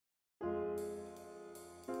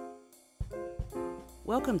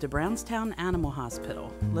Welcome to Brownstown Animal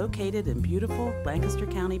Hospital, located in beautiful Lancaster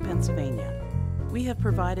County, Pennsylvania. We have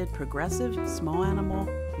provided progressive small animal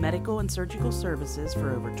medical and surgical services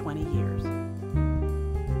for over 20 years.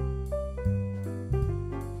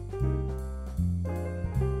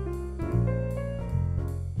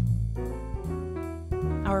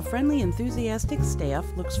 Our friendly, enthusiastic staff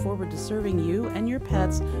looks forward to serving you and your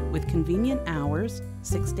pets with convenient hours,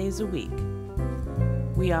 6 days a week.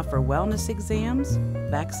 We offer wellness exams,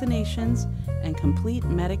 vaccinations, and complete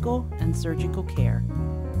medical and surgical care.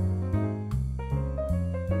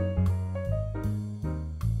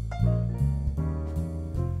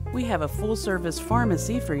 We have a full-service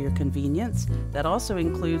pharmacy for your convenience that also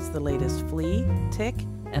includes the latest flea, tick,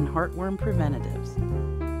 and heartworm preventatives.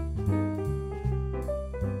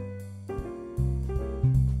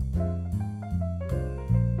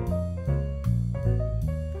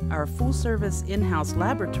 Our full-service in-house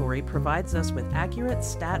laboratory provides us with accurate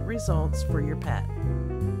stat results for your pet.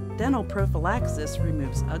 Dental prophylaxis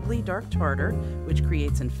removes ugly dark tartar, which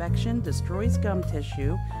creates infection, destroys gum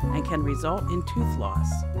tissue, and can result in tooth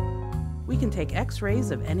loss. We can take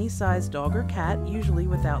x-rays of any size dog or cat, usually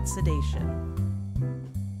without sedation.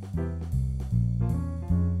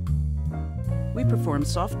 We perform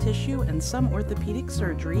soft tissue and some orthopedic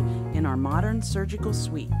surgery in our modern surgical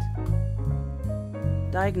suite.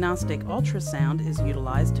 Diagnostic ultrasound is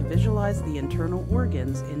utilized to visualize the internal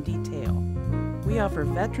organs in detail. We offer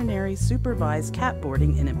veterinary supervised cat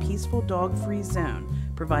boarding in a peaceful dog-free zone,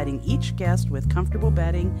 providing each guest with comfortable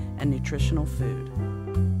bedding and nutritional food.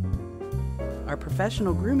 Our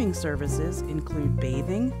professional grooming services include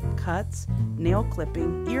bathing, cuts, nail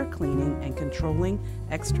clipping, ear cleaning, and controlling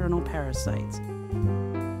external parasites.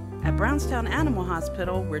 At Brownstown Animal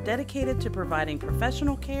Hospital, we're dedicated to providing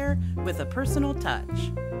professional care with a personal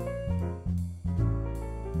touch.